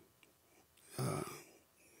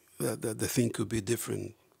that the thing could be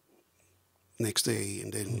different next day,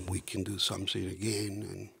 and then we can do something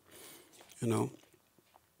again, and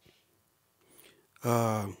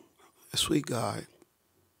a sweet guy.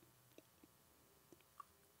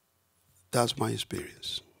 That's my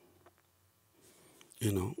experience.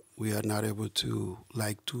 We are not able to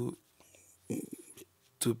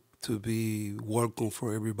to be welcome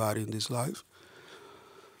for everybody in this life.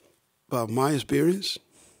 But my experience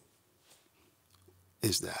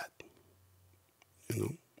is that,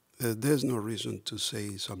 there's no reason to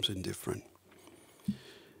say something different.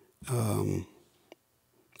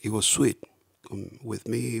 He was sweet with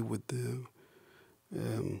me,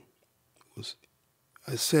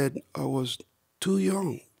 I said I was too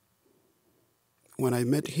young. When I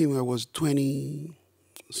met him, I was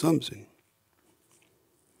 20-something.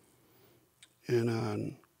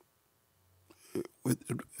 And with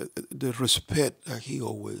the respect that he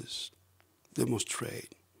always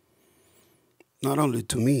demonstrated, not only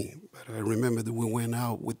to me, but I remember that we went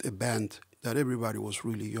out with a band that everybody was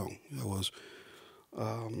really young. There was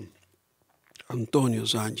Antonio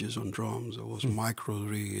Sanchez on drums, there was Mike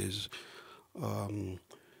Rodriguez,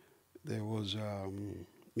 there was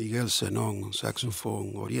Miguel Senon on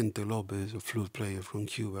saxophone, Oriente Lopez, a flute player from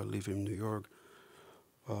Cuba, living in New York.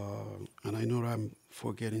 And I know I'm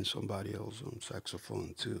forgetting somebody else on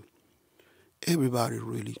saxophone too. Everybody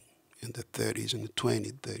really in the 30s and the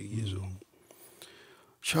 20s, 30 years old.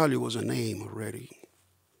 Charlie was a name already,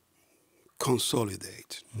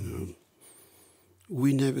 consolidate.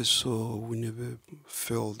 we never saw, we never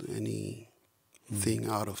felt anything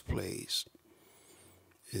out of place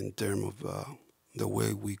in terms of the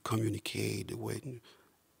way we communicate, the way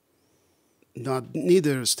not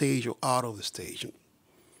neither stage or out of the stage. He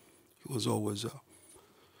was always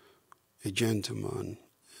a gentleman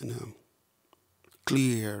and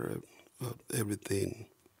clear everything.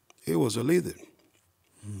 He was a leader.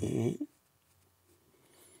 Mm-hmm.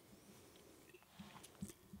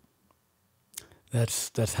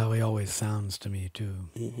 That's how he always sounds to me too.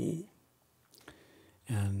 Mm-hmm.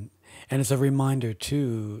 And it's a reminder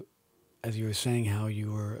too, as you were saying how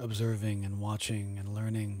you were observing and watching and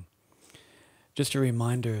learning, just a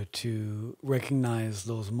reminder to recognize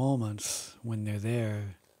those moments when they're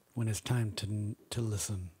there, when it's time to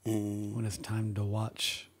listen, when it's time to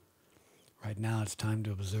watch. Right now it's time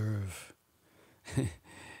to observe.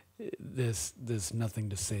 There's nothing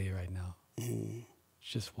to say right now.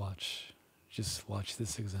 Just watch. Just watch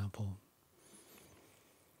this example.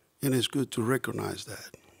 And it's good to recognize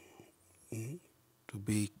that, to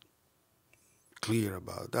be clear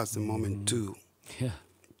about it. That's the moment to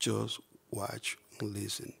just watch and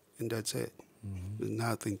listen, and that's it. There's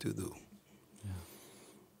nothing to do. Yeah.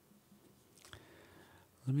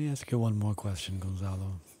 Let me ask you one more question,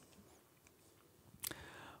 Gonzalo.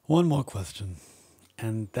 One more question,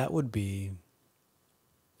 and that would be,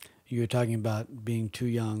 you were talking about being too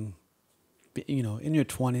young, in your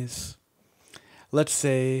 20s. Let's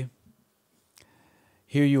say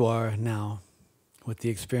here you are now with the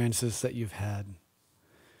experiences that you've had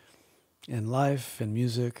in life and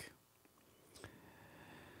music.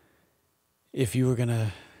 If you were going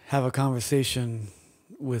to have a conversation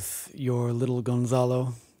with your little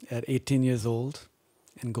Gonzalo at 18 years old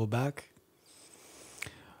and go back,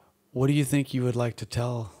 what do you think you would like to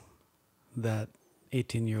tell that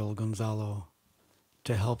 18-year-old Gonzalo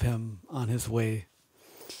to help him on his way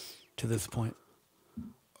to this point?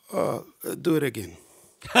 Do it again.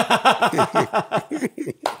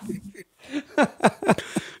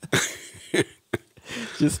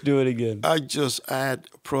 Just do it again. I just add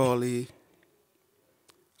probably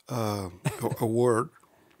a word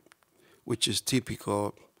which is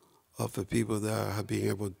typical of the people that have been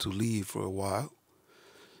able to live for a while.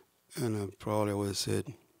 And I probably would have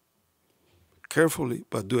said, carefully,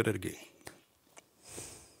 but do it again.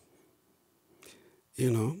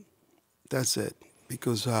 That's it.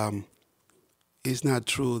 Because it's not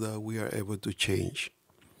true that we are able to change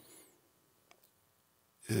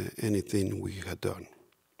anything we had done.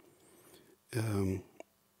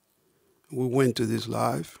 We went to this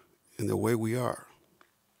life in the way we are.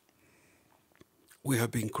 We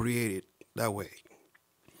have been created that way.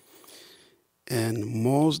 And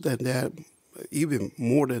most than that, even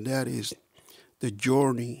more than that, is the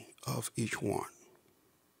journey of each one.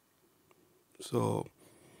 So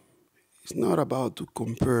it's not about to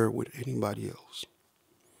compare with anybody else,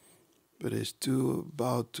 but it's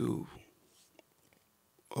about to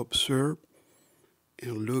observe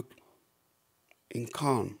and look in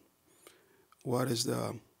calm. What is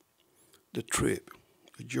the trip,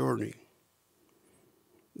 the journey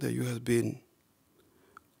that you have been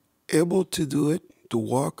able to do it, to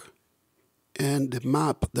walk, and the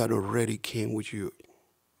map that already came with you.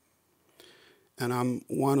 And I'm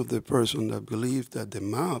one of the persons that believe that the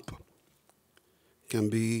map can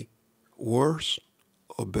be worse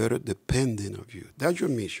or better depending on you. That's your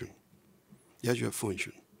mission. That's your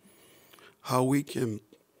function. How we can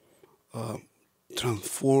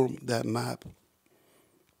transform that map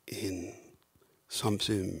in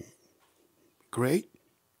something great,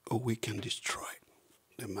 or we can destroy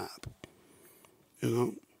the map,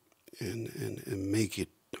 and make it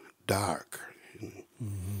dark.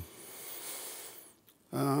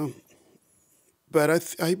 But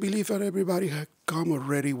I believe that everybody had come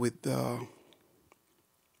already with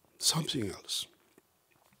something else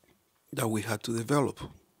that we had to develop,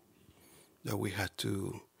 that we had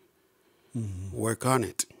to work on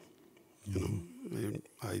it.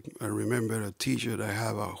 I remember a teacher that I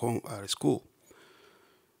have at home at school.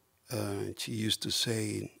 She used to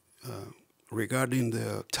say regarding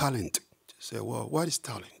the talent, she said, well, what is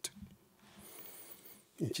talent?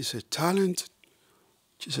 And she said, talent,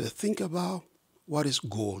 she said, think about what is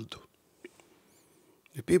gold.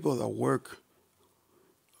 The people that work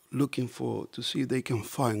looking to see if they can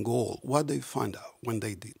find gold, what they find out when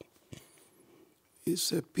they did.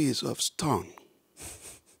 It's a piece of stone.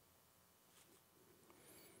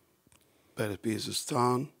 But a piece of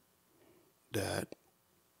stone that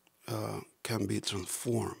can be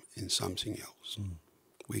transformed in something else.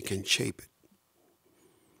 We can shape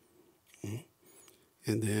it.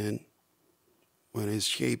 And then When it's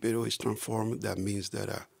shaped or it's transformed, that means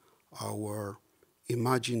that our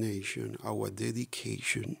imagination, our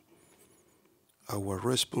dedication, our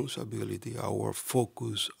responsibility, our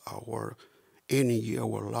focus, our energy,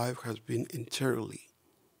 our life has been entirely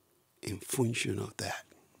in function of that,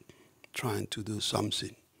 trying to do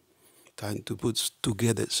something, trying to put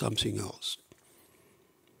together something else.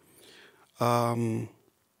 Um,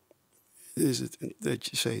 this is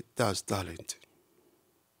that you say that's talent,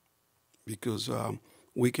 because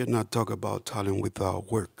we cannot talk about talent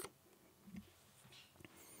without work.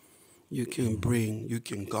 You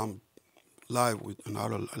can come live with a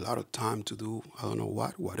lot of time to do I don't know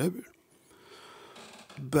what, whatever.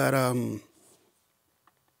 But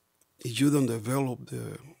if you don't develop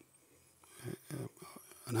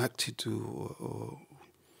an attitude or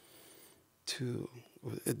to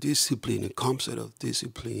a discipline, a concept of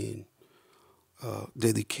discipline,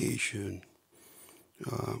 dedication,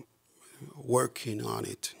 uh, working on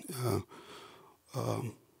it,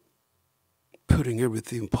 um, putting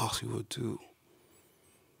everything possible to.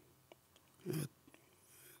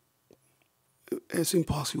 It's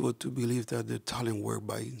impossible to believe that the talent work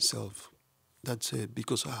by itself. That's it,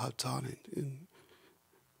 because I have talent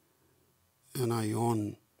and I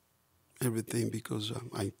own everything because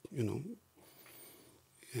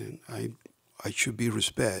and I should be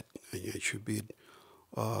respect and I should be,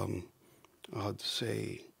 um, how to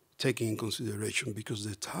say, taken in consideration because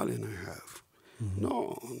the talent I have. Mm-hmm.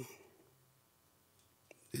 No,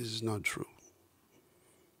 this is not true.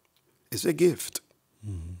 It's a gift.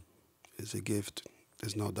 Mm-hmm. It's a gift.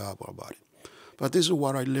 There's no doubt about it. But this is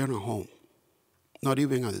what I learned at home, not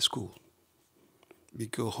even at the school,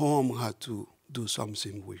 because home had to do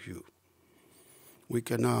something with you. We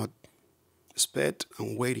cannot expect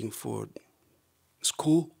and waiting for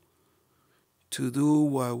school to do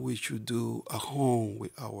what we should do at home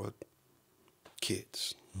with our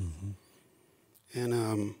kids. Mm-hmm.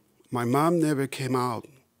 And my mom never came out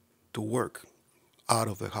to work out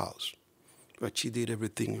of the house, but she did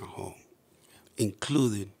everything at home,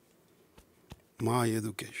 including my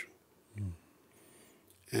education. Mm.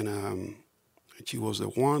 And she was the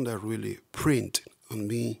one that really printed on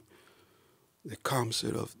me the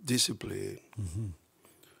concept of discipline, Mm-hmm.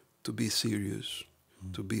 to be serious,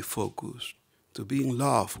 to be focused, to be in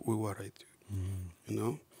love with what I do. Mm-hmm.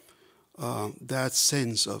 You know, that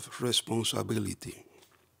sense of responsibility,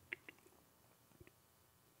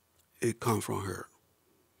 it comes from her.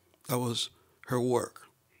 That was her work.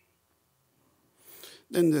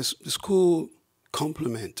 Then the school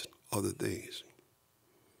complemented other things.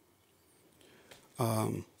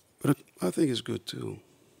 But I think it's good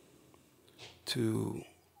to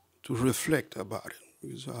reflect about it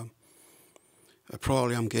because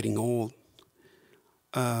probably I'm getting old,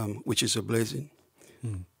 which is a blessing.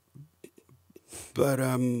 Mm. But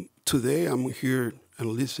today I'm here and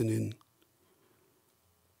listening,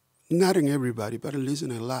 not in everybody, but I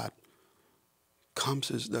listen a lot,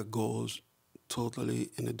 concepts that goes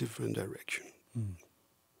totally in a different direction Mm.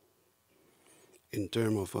 in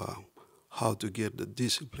terms of how to get the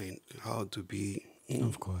discipline, how to be.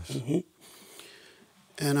 Of course. Mm-hmm.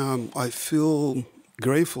 And I feel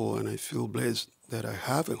grateful and I feel blessed that I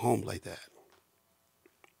have a home like that.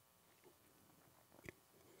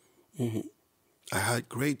 Mm-hmm. I had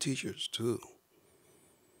great teachers too.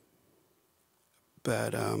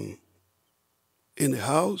 But in the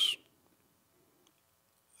house,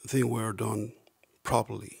 things were done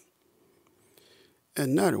properly.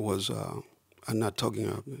 And that was, I'm not talking,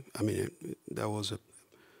 that was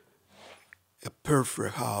a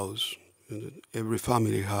perfect house. Every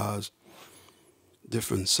family has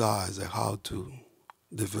different size of how to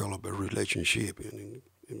develop a relationship. And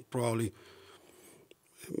probably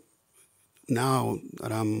now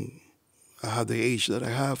that I have the age that I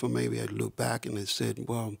have, or maybe I look back and I said,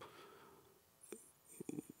 well,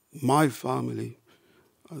 my family,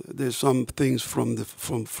 there's some things from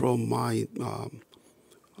my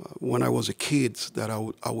when I was a kid that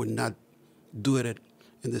I would not do it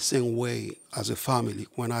in the same way as a family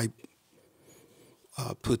when I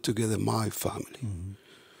put together my family. Mm-hmm.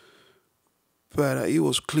 But it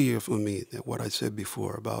was clear for me that what I said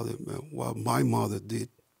before about it, what my mother did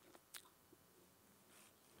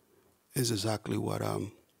is exactly what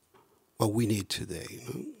we need today. You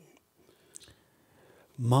know?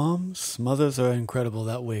 Mothers are incredible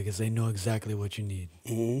that way because they know exactly what you need.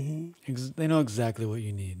 Mm-hmm. They know exactly what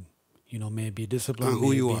you need. You know, maybe discipline, And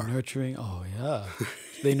who you maybe are. nurturing. Oh, yeah.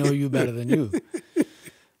 They know you better than you.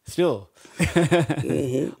 Still.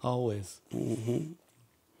 Mm-hmm. Always. Mm-hmm.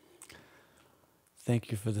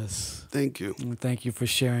 Thank you for this. Thank you. And thank you for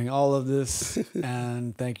sharing all of this.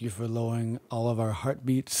 And thank you for lowering all of our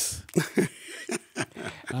heartbeats.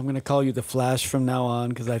 I'm going to call you the Flash from now on,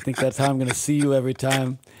 because I think that's how I'm going to see you every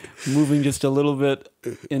time, moving just a little bit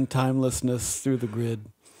in timelessness through the grid.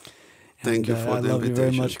 Thank you for the invitation. I love you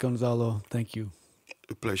very much, Gonzalo. Thank you.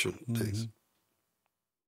 A pleasure. Thanks.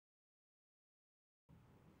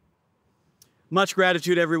 Much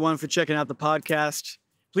gratitude, everyone, for checking out the podcast.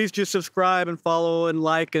 Please just subscribe and follow and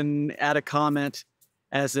like and add a comment,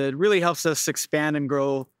 as it really helps us expand and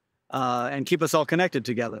grow and keep us all connected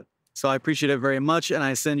together. So I appreciate it very much, and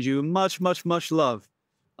I send you much, much, much love.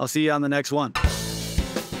 I'll see you on the next one.